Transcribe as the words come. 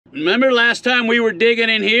Remember last time we were digging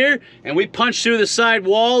in here and we punched through the side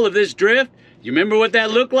wall of this drift? You remember what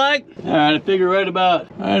that looked like? All right, I figure right about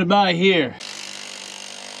here.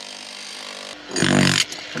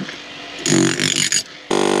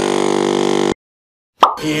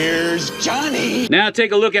 Here's Johnny. Now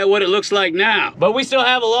take a look at what it looks like now. But we still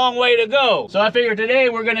have a long way to go. So I figured today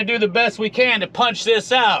we're gonna do the best we can to punch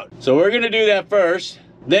this out. So we're gonna do that first.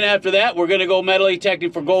 Then after that, we're gonna go metal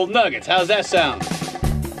detecting for gold nuggets. How's that sound?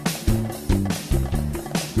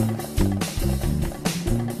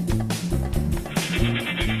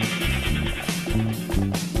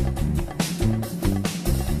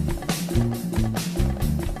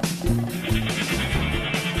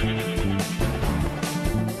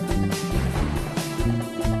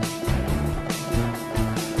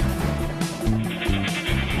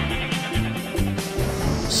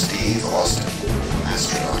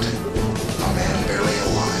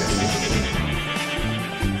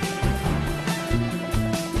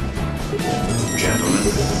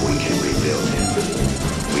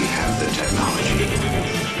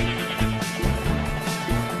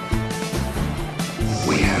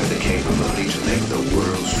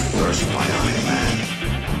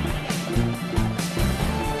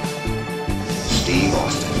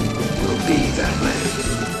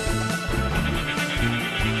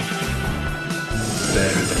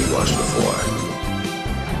 Better than he was before.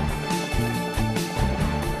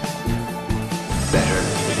 Better.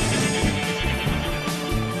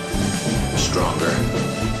 Stronger.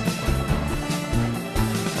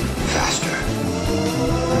 Faster.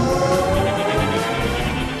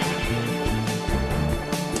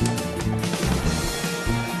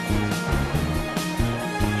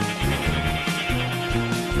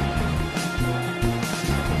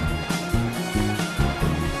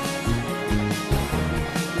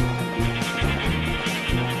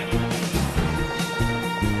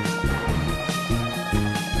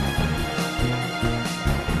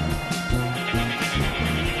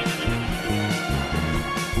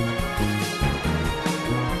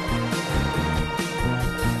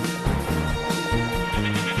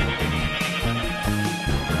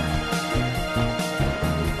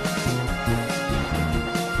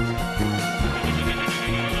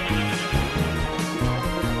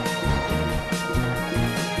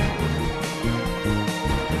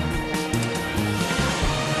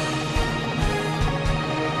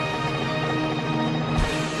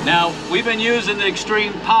 Now, we've been using the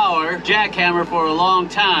extreme power jackhammer for a long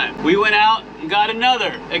time. We went out and got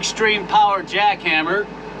another extreme power jackhammer.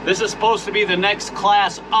 This is supposed to be the next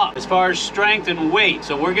class up as far as strength and weight.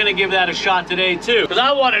 So we're gonna give that a shot today too. Because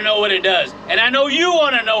I wanna know what it does. And I know you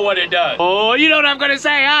wanna know what it does. Oh, you know what I'm gonna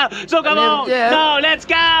say, huh? So come on, no, let's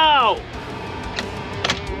go!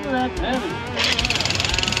 Look at that.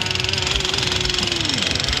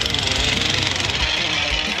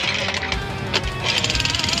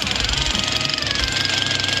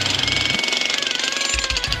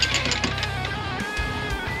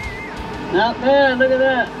 Not bad, look at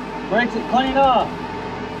that. Breaks it clean off.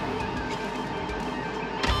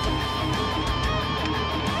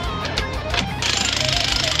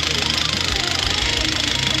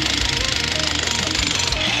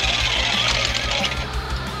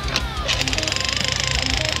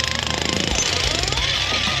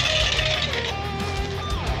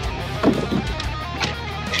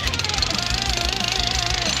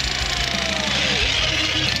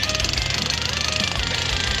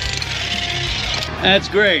 That's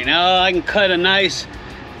great. Now I can cut a nice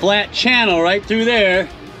flat channel right through there.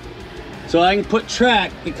 So I can put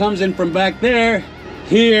track. It comes in from back there,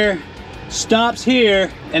 here, stops here,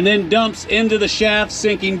 and then dumps into the shaft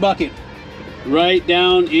sinking bucket. Right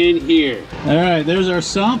down in here. All right, there's our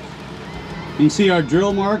sump. You can see our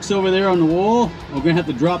drill marks over there on the wall. We're gonna have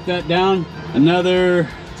to drop that down another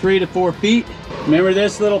 3 to 4 feet. Remember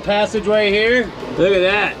this little passageway here? Look at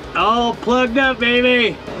that, all plugged up,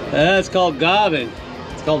 baby. That's called gobbing.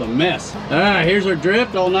 It's called a mess. All right, here's our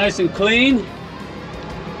drift, all nice and clean.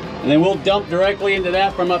 And then we'll dump directly into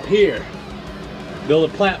that from up here. Build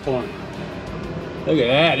a platform. Look at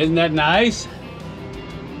that, isn't that nice?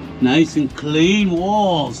 Nice and clean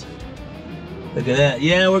walls. Look at that.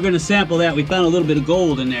 Yeah, we're gonna sample that. We found a little bit of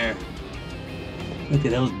gold in there. Look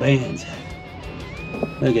at those bands.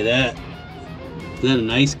 Look at that. Is that a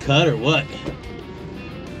nice cut or what?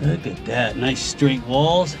 Look at that, nice straight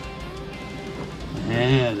walls.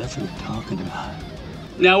 Yeah, that's what I'm talking about.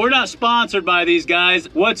 Now, we're not sponsored by these guys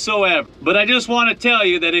whatsoever, but I just want to tell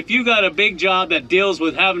you that if you got a big job that deals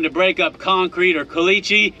with having to break up concrete or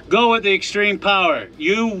caliche, go with the extreme power.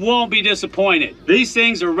 You won't be disappointed. These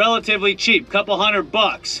things are relatively cheap, couple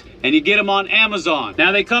 $100. and you get them on Amazon.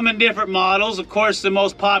 Now they come in different models. Of course, the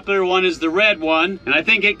most popular one is the red one, and I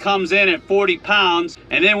think it comes in at 40 pounds.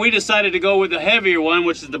 And then we decided to go with the heavier one,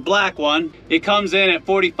 which is the black one. It comes in at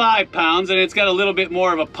 45 pounds, and it's got a little bit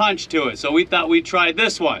more of a punch to it. So we thought we'd try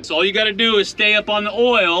this one. So all you gotta do is stay up on the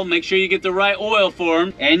oil, make sure you get the right oil for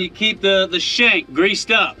them, and you keep the shank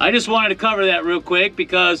greased up. I just wanted to cover that real quick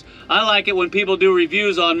because I like it when people do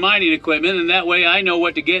reviews on mining equipment, and that way I know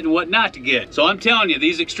what to get and what not to get. So I'm telling you,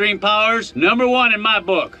 these Extreme Powers, #1 in my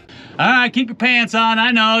book. All right, keep your pants on.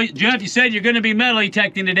 I know, Jeff, you said you're gonna be metal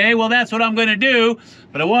detecting today. Well, that's what I'm gonna do,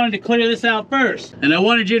 but I wanted to clear this out first, and I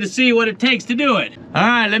wanted you to see what it takes to do it. All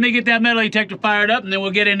right, let me get that metal detector fired up, and then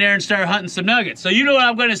we'll get in there and start hunting some nuggets. So you know what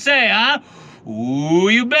I'm gonna say, huh? Ooh,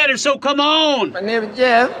 you better, so come on. My name is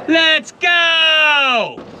Jeff. Let's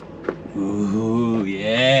go! Ooh,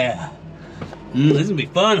 yeah. This is gonna be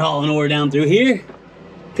fun hauling ore down through here.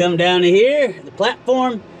 Come down to here, the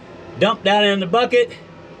platform, dump down in the bucket,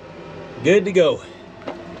 good to go.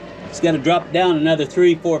 Just gotta drop down another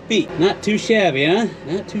 3-4 feet. Not too shabby, huh?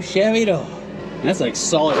 Not too shabby at all. That's like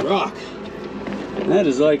solid rock. That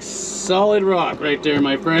is like solid rock right there,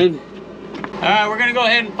 my friend. All right, we're gonna go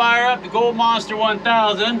ahead and fire up the Gold Monster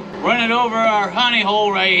 1000. Run it over our honey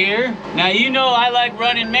hole right here. Now you know I like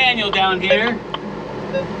running manual down here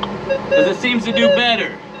because it seems to do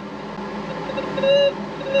better.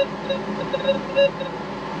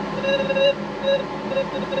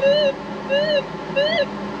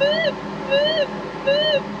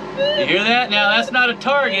 You hear that? Now that's not a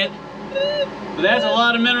target, but that's a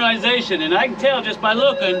lot of mineralization, and I can tell just by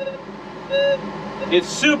looking, it's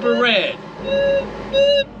super red.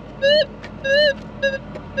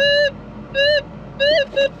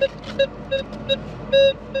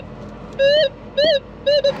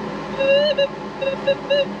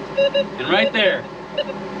 And right there.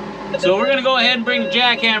 So we're gonna go ahead and bring the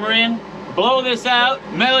jackhammer in, blow this out,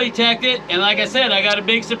 metal detect it, and like I said, I got a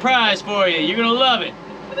big surprise for you. You're gonna love it.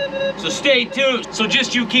 So stay tuned. So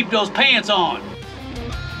just you keep those pants on.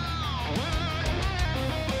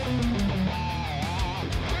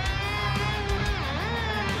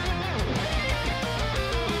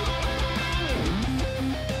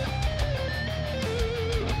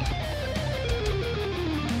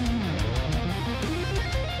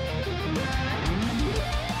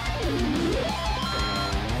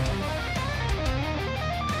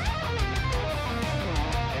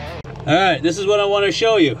 All right, this is what I want to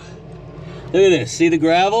show you. Look at this, see the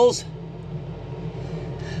gravels?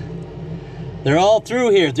 They're all through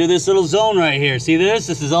here, through this little zone right here. See this?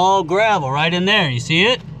 This is all gravel right in there, you see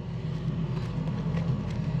it?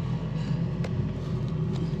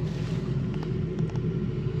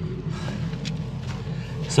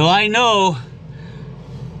 So I know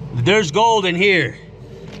there's gold in here.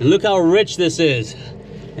 And look how rich this is,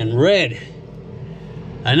 and red.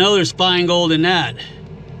 I know there's fine gold in that.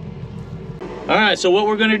 All right, so what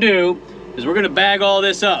we're gonna do is we're gonna bag all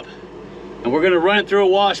this up and we're gonna run it through a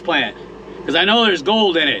wash plant because I know there's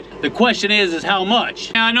gold in it. The question is how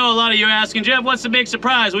much? Now I know a lot of you are asking, Jeff, what's the big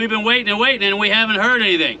surprise? We've been waiting and waiting and we haven't heard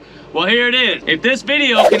anything. Well, here it is. If this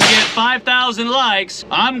video can get 5,000 likes,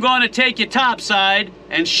 I'm gonna take you topside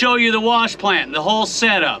and show you the wash plant, the whole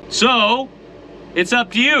setup. So, it's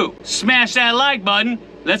up to you. Smash that like button.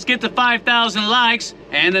 Let's get to 5,000 likes,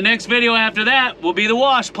 and the next video after that will be the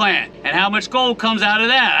wash plant and how much gold comes out of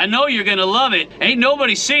that. I know you're gonna love it. Ain't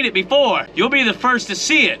nobody seen it before. You'll be the first to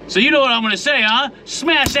see it. So you know what I'm gonna say, huh?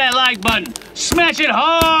 Smash that like button. Smash it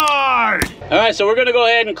hard! All right, so we're gonna go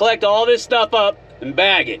ahead and collect all this stuff up and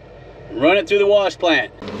bag it. And run it through the wash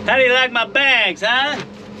plant. How do you like my bags, huh?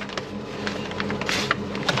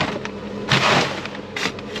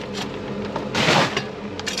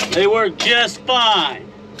 They work just fine.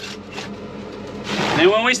 And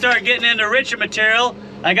when we start getting into richer material,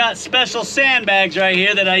 I got special sandbags right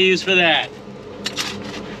here that I use for that.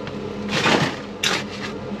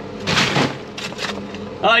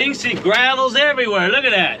 Oh, you can see gravels everywhere. Look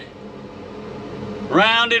at that.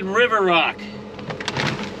 Rounded river rock.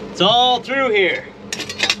 It's all through here.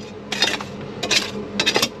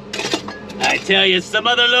 I tell you, it's the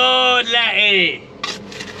Motherlode, laddie.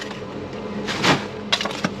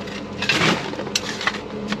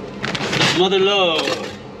 Motherlode.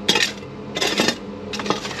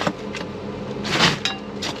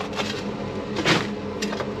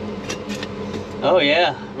 Oh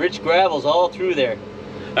yeah, rich gravels all through there.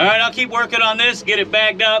 All right, I'll keep working on this, get it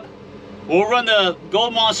bagged up. We'll run the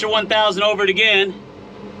Gold Monster 1000 over it again.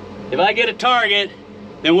 If I get a target,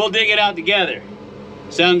 then we'll dig it out together.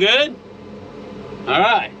 Sound good? All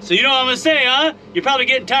right, so you know what I'm gonna say, huh? You're probably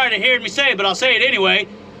getting tired of hearing me say it, but I'll say it anyway.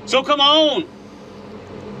 So come on.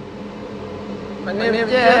 My name is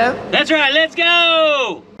Jeff. That's right, let's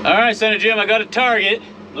go! All right, Son of Jim, I got a target.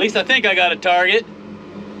 At least I think I got a target.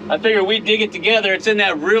 I figure we dig it together. It's in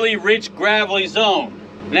that really rich, gravelly zone.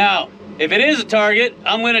 Now, if it is a target,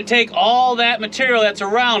 I'm gonna take all that material that's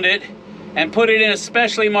around it and put it in a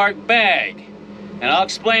specially marked bag. And I'll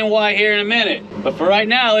explain why here in a minute. But for right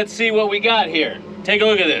now, let's see what we got here. Take a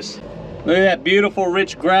look at this. Look at that beautiful,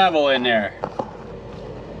 rich gravel in there.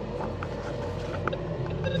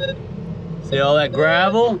 See all that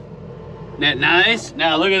gravel? Isn't that nice?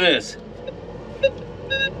 Now look at this.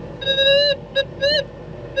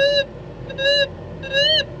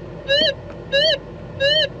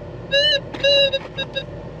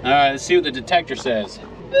 All right, let's see what the detector says.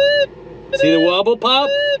 See the wobble pop?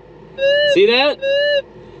 See that?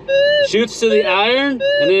 It shoots to the iron,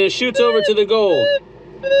 and then it shoots over to the gold.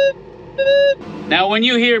 Now, when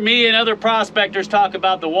you hear me and other prospectors talk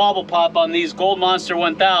about the wobble pop on these Gold Monster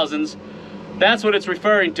 1000s, that's what it's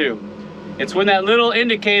referring to. It's when that little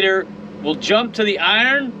indicator will jump to the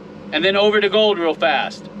iron and then over to gold real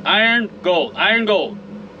fast. Iron, gold,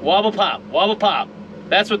 wobble pop, wobble pop.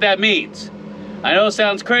 That's what that means. I know it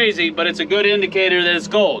sounds crazy, but it's a good indicator that it's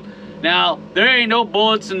gold. Now, there ain't no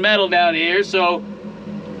bullets and metal down here, so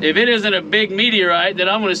if it isn't a big meteorite, then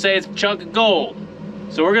I'm gonna say it's a chunk of gold.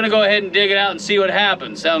 So we're gonna go ahead and dig it out and see what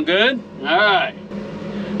happens. Sound good? All right.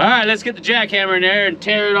 All right, let's get the jackhammer in there and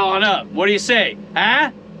tear it on up. What do you say,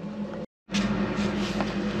 huh?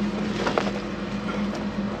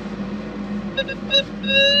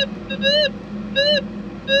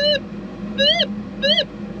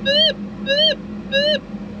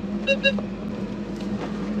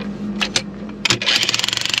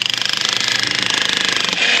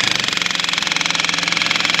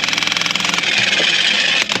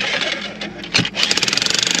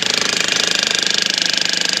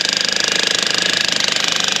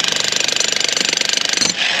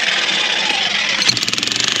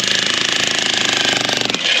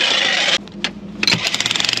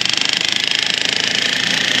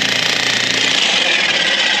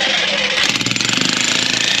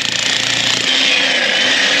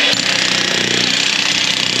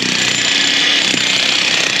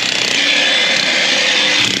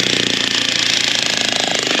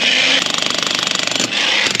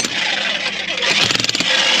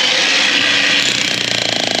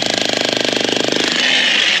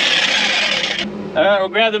 All right, we'll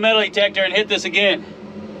grab the metal detector and hit this again.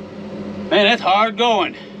 Man, that's hard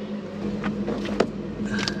going.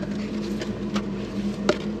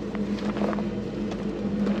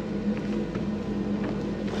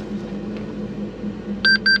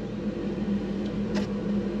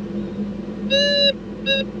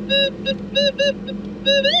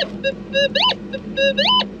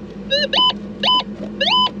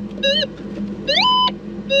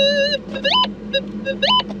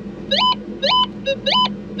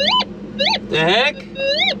 The heck?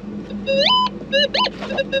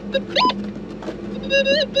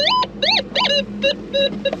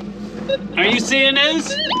 Are you seeing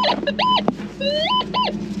this?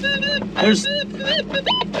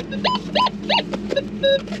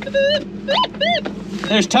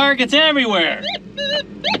 There's targets everywhere.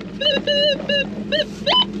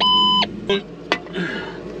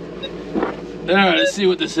 All right, let's see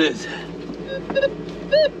what this is.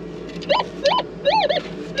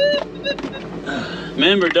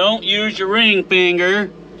 Remember, don't use your ring finger.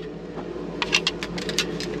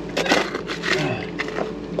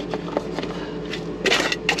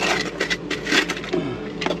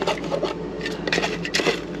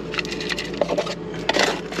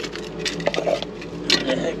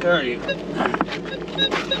 Where the heck are you?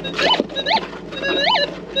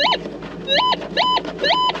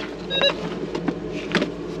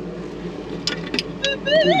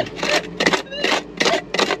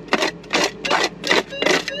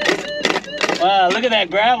 Wow, look at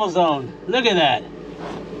that gravel zone. Look at that.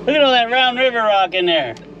 Look at all that round river rock in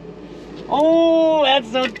there. Oh,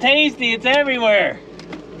 that's so tasty. It's everywhere.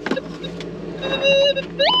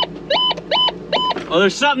 Well,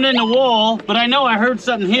 there's something in the wall, but I know I heard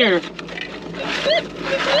something here.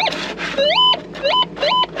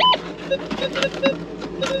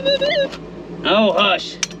 Oh,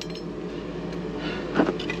 hush.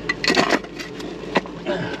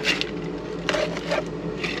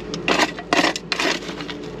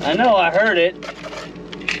 I know I heard it.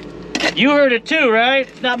 You heard it too, right?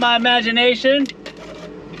 It's not my imagination.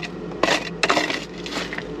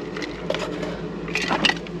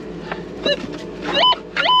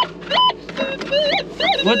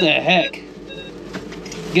 What the heck?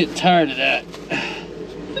 Get tired of that.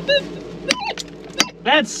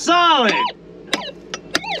 That's solid.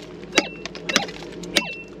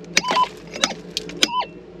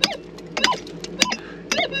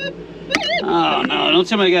 Don't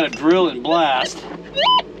tell me I gotta drill and blast.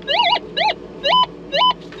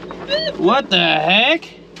 What the heck?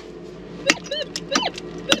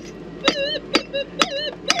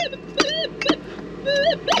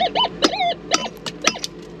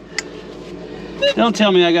 Don't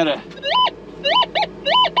tell me I gotta...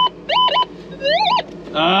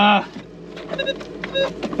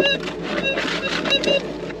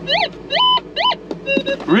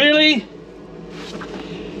 Really?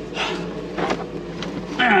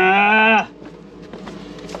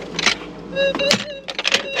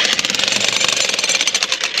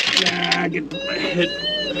 Get my head.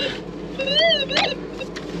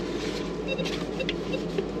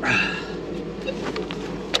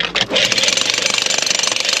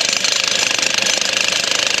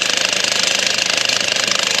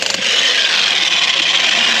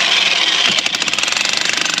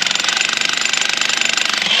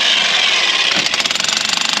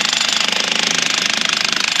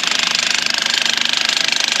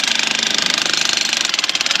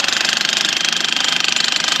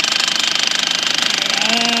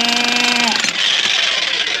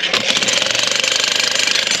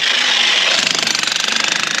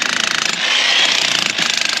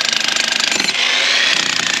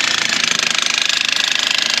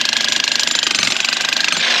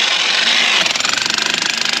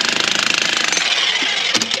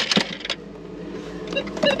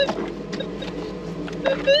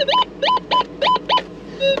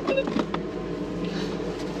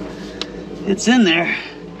 It's in there.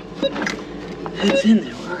 It's in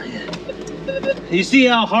there. Where are you? You see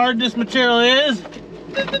how hard this material is?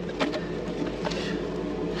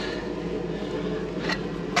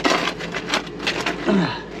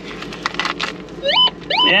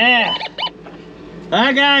 Yeah.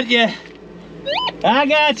 I got you. I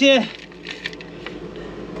got you.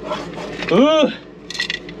 Ooh.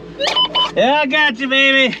 Yeah, I got you,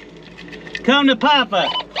 baby. Come to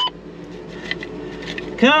Papa.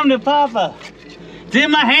 Come to Papa. It's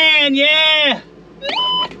in my hand, yeah.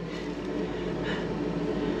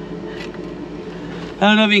 I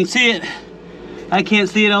don't know if you can see it. I can't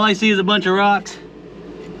see it. All I see is a bunch of rocks.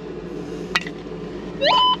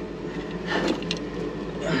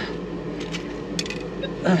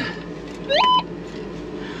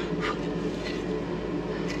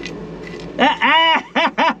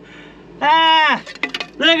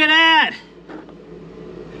 Look at that.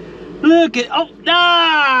 Look at, oh,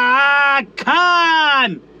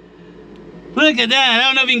 con! Look at that, I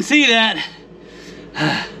don't know if you can see that.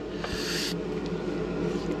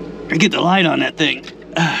 I get the light on that thing.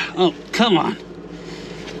 Oh, come on.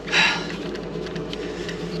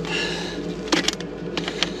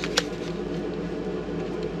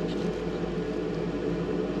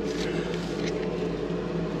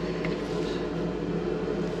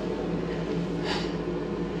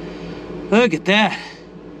 Look at that.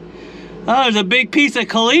 Oh, there's a big piece of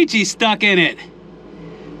caliche stuck in it.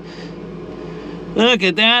 Look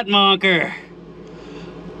at that monker.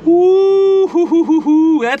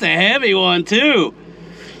 Woo, that's a heavy one too.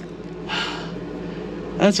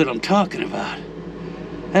 That's what I'm talking about.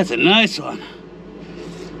 That's a nice one.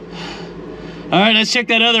 All right, let's check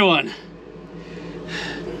that other one.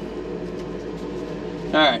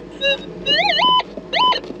 All right.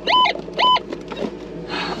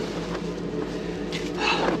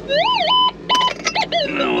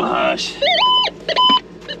 Oh, hush.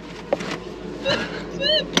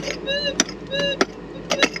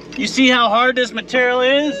 You see how hard this material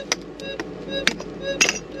is?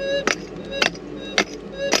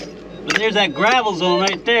 But there's that gravel zone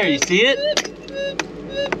right there, you see it?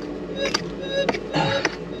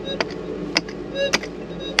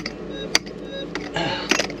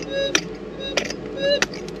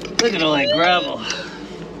 Look at all that gravel.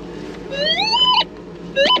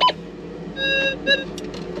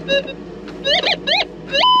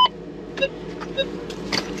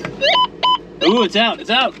 Ooh, it's out,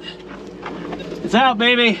 it's out. It's out,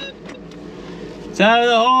 baby. It's out of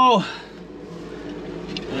the hole.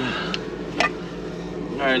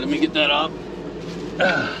 All right, let me get that off.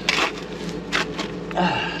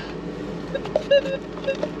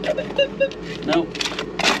 Nope.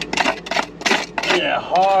 Yeah,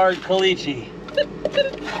 hard caliche.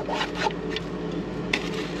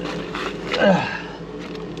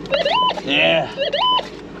 Yeah,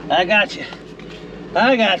 I got you.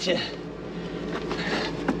 I got you.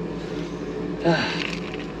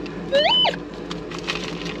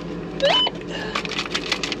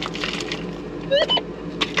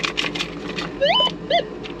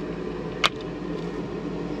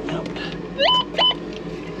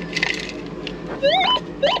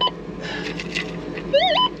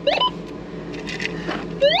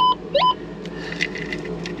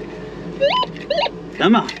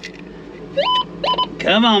 Come on.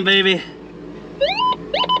 Come on, baby.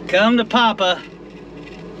 Come to Papa.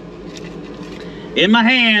 In my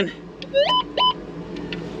hand.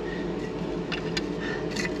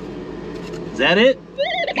 Is that it?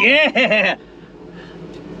 Yeah!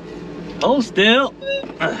 Hold still.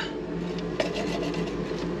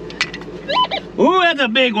 Ooh, that's a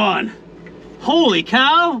big one. Holy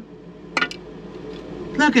cow.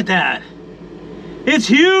 Look at that. It's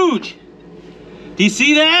huge. Do you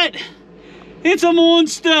see that? It's a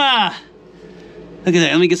monster. Look at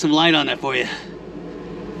that. Let me get some light on that for you.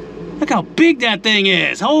 Look how big that thing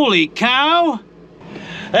is. Holy cow.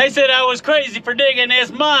 They said I was crazy for digging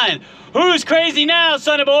this mine. Who's crazy now,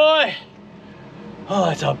 sonny boy? Oh,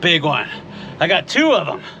 that's a big one. I got 2 of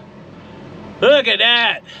them. Look at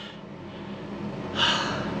that.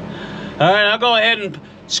 All right, I'll go ahead and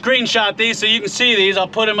screenshot these so you can see these. I'll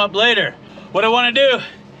put them up later. What I want to do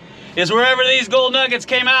is wherever these gold nuggets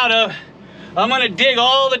came out of, I'm going to dig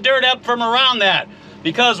all the dirt up from around that.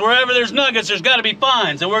 Because wherever there's nuggets, there's got to be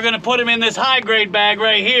fines. And we're going to put them in this high grade bag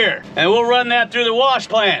right here. And we'll run that through the wash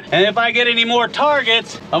plant. And if I get any more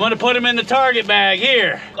targets, I'm going to put them in the target bag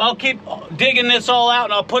here. I'll keep digging this all out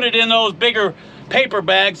and I'll put it in those bigger paper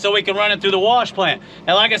bags so we can run it through the wash plant.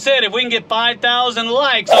 And like I said, if we can get 5,000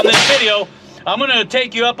 likes on this video, I'm going to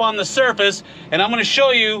take you up on the surface and I'm going to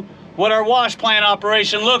show you what our wash plant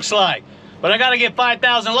operation looks like. But I gotta get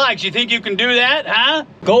 5,000 likes. You think you can do that, huh?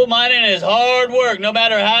 Gold mining is hard work, no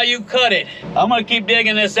matter how you cut it. I'm gonna keep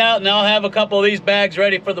digging this out and I'll have a couple of these bags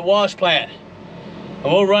ready for the wash plant. And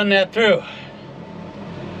we'll run that through.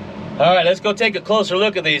 All right, let's go take a closer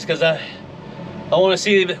look at these because I wanna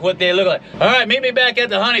see what they look like. All right, meet me back at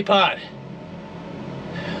the honey pot.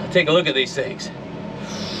 Take a look at these things.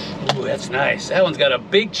 Ooh, that's nice. That one's got a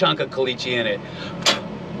big chunk of caliche in it.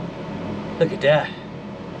 Look at that.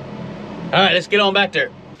 All right, let's get on back there.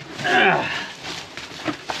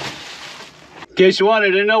 In case you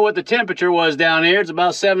wanted to know what the temperature was down here, it's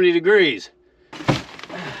about 70 degrees.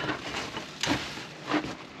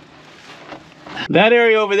 That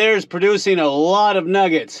area over there is producing a lot of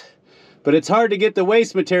nuggets, but it's hard to get the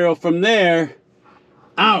waste material from there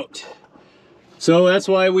out. So that's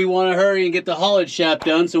why we want to hurry and get the haulage shaft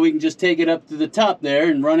done so we can just take it up to the top there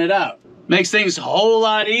and run it out. Makes things a whole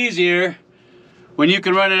lot easier when you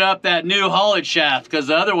can run it up that new haulage shaft because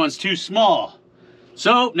the other one's too small.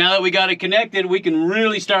 So now that we got it connected, we can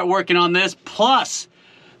really start working on this, plus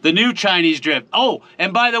the new Chinese drift. Oh,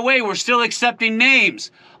 and by the way, we're still accepting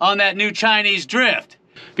names on that new Chinese drift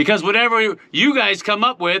because whatever you guys come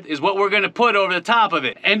up with is what we're gonna put over the top of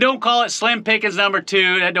it. And don't call it Slim Pickens number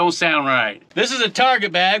 2, that don't sound right. This is a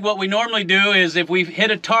target bag. What we normally do is if we hit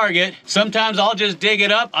a target, sometimes I'll just dig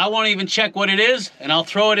it up. I won't even check what it is, and I'll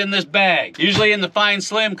throw it in this bag, usually in the Find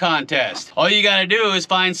Slim contest. All you gotta do is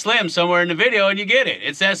find Slim somewhere in the video and you get it.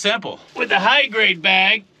 It's that simple. With the high grade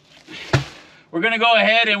bag, we're gonna go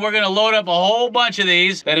ahead and we're gonna load up a whole bunch of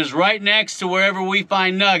these that is right next to wherever we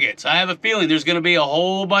find nuggets. I have a feeling there's gonna be a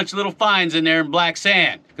whole bunch of little finds in there in black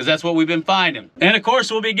sand because that's what we've been finding. And of course,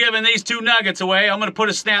 we'll be giving these 2 nuggets away. I'm gonna put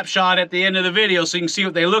a snapshot at the end of the video so you can see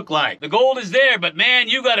what they look like. The gold is there, but man,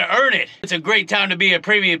 you gotta earn it. It's a great time to be a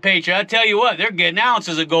premium patron. I tell you what, they're getting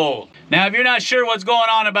ounces of gold. Now, if you're not sure what's going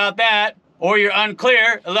on about that, or you're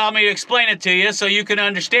unclear, allow me to explain it to you so you can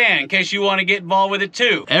understand in case you want to get involved with it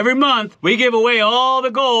too. Every month, we give away all the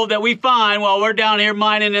gold that we find while we're down here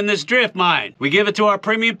mining in this drift mine. We give it to our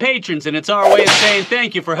premium patrons, and it's our way of saying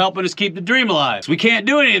thank you for helping us keep the dream alive. We can't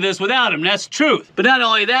do any of this without them, that's the truth. But not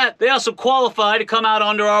only that, they also qualify to come out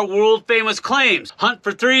under our world famous claims. Hunt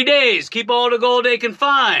for 3 days, keep all the gold they can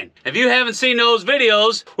find. If you haven't seen those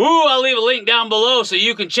videos, I'll leave a link down below so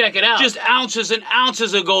you can check it out. Just ounces and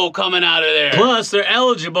ounces of gold coming out of there. Plus, they're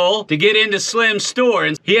eligible to get into Slim's store.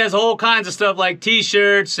 And he has all kinds of stuff like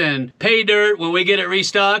t-shirts and pay dirt when we get it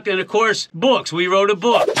restocked. And of course, books. We wrote a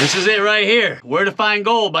book. This is it right here. Where to Find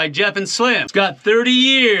Gold by Jeff and Slim. It's got 30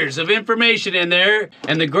 years of information in there.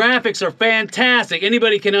 And the graphics are fantastic.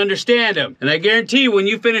 Anybody can understand them. And I guarantee you, when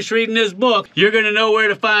you finish reading this book, you're going to know where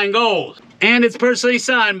to find gold. And it's personally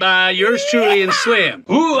signed by yours truly and Slim.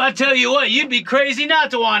 I tell you what, you'd be crazy not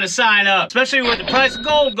to want to sign up, especially with the price of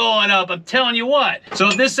gold going up, I'm telling you what. So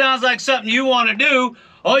if this sounds like something you want to do,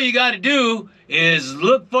 all you got to do is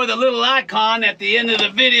look for the little icon at the end of the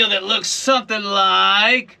video that looks something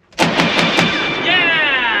like...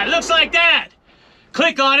 Yeah, it looks like that.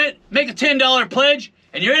 Click on it, make a $10 pledge,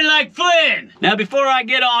 and you're in like Flynn. Now, before I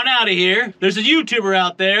get on out of here, there's a YouTuber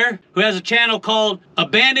out there who has a channel called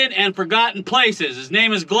Abandoned and Forgotten Places. His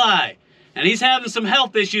name is Glide. and he's having some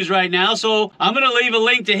health issues right now, so I'm gonna leave a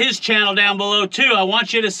link to his channel down below too. I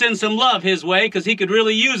want you to send some love his way, because he could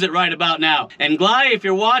really use it right about now. And Gly, if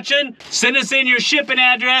you're watching, send us in your shipping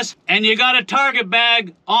address, and you got a Target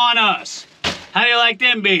bag on us. How do you like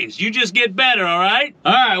them beans? You just get better, all right?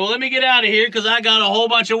 All right, well, let me get out of here because I got a whole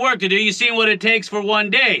bunch of work to do. You seen what it takes for one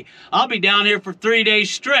day. I'll be down here for 3 days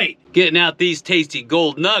straight, getting out these tasty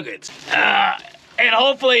gold nuggets. And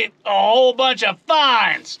hopefully a whole bunch of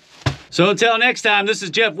fines. So until next time, this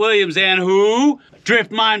is Jeff Williams, and who?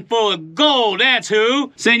 Drift mine full of gold, that's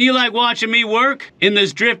who. Saying you like watching me work in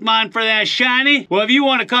this drift mine for that shiny? Well, if you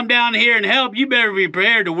want to come down here and help, you better be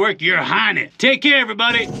prepared to work your hiney. Take care,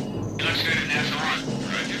 everybody. Looks good in NASA on.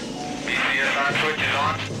 Roger. BCS arm switch is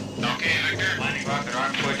on. Okay, Victor. Landing rocket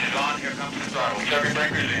arm switch is on. Here comes the throttle. Chevy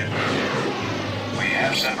breakers in. We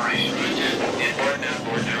have separation. Roger. Inboard and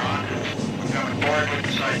outboards are on. We're coming forward with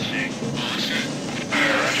the side stick. Looks good.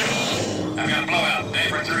 Roger. I've got a blowout.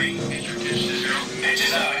 Neighbor 3. Get your pitch to 0.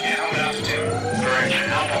 Pitches out.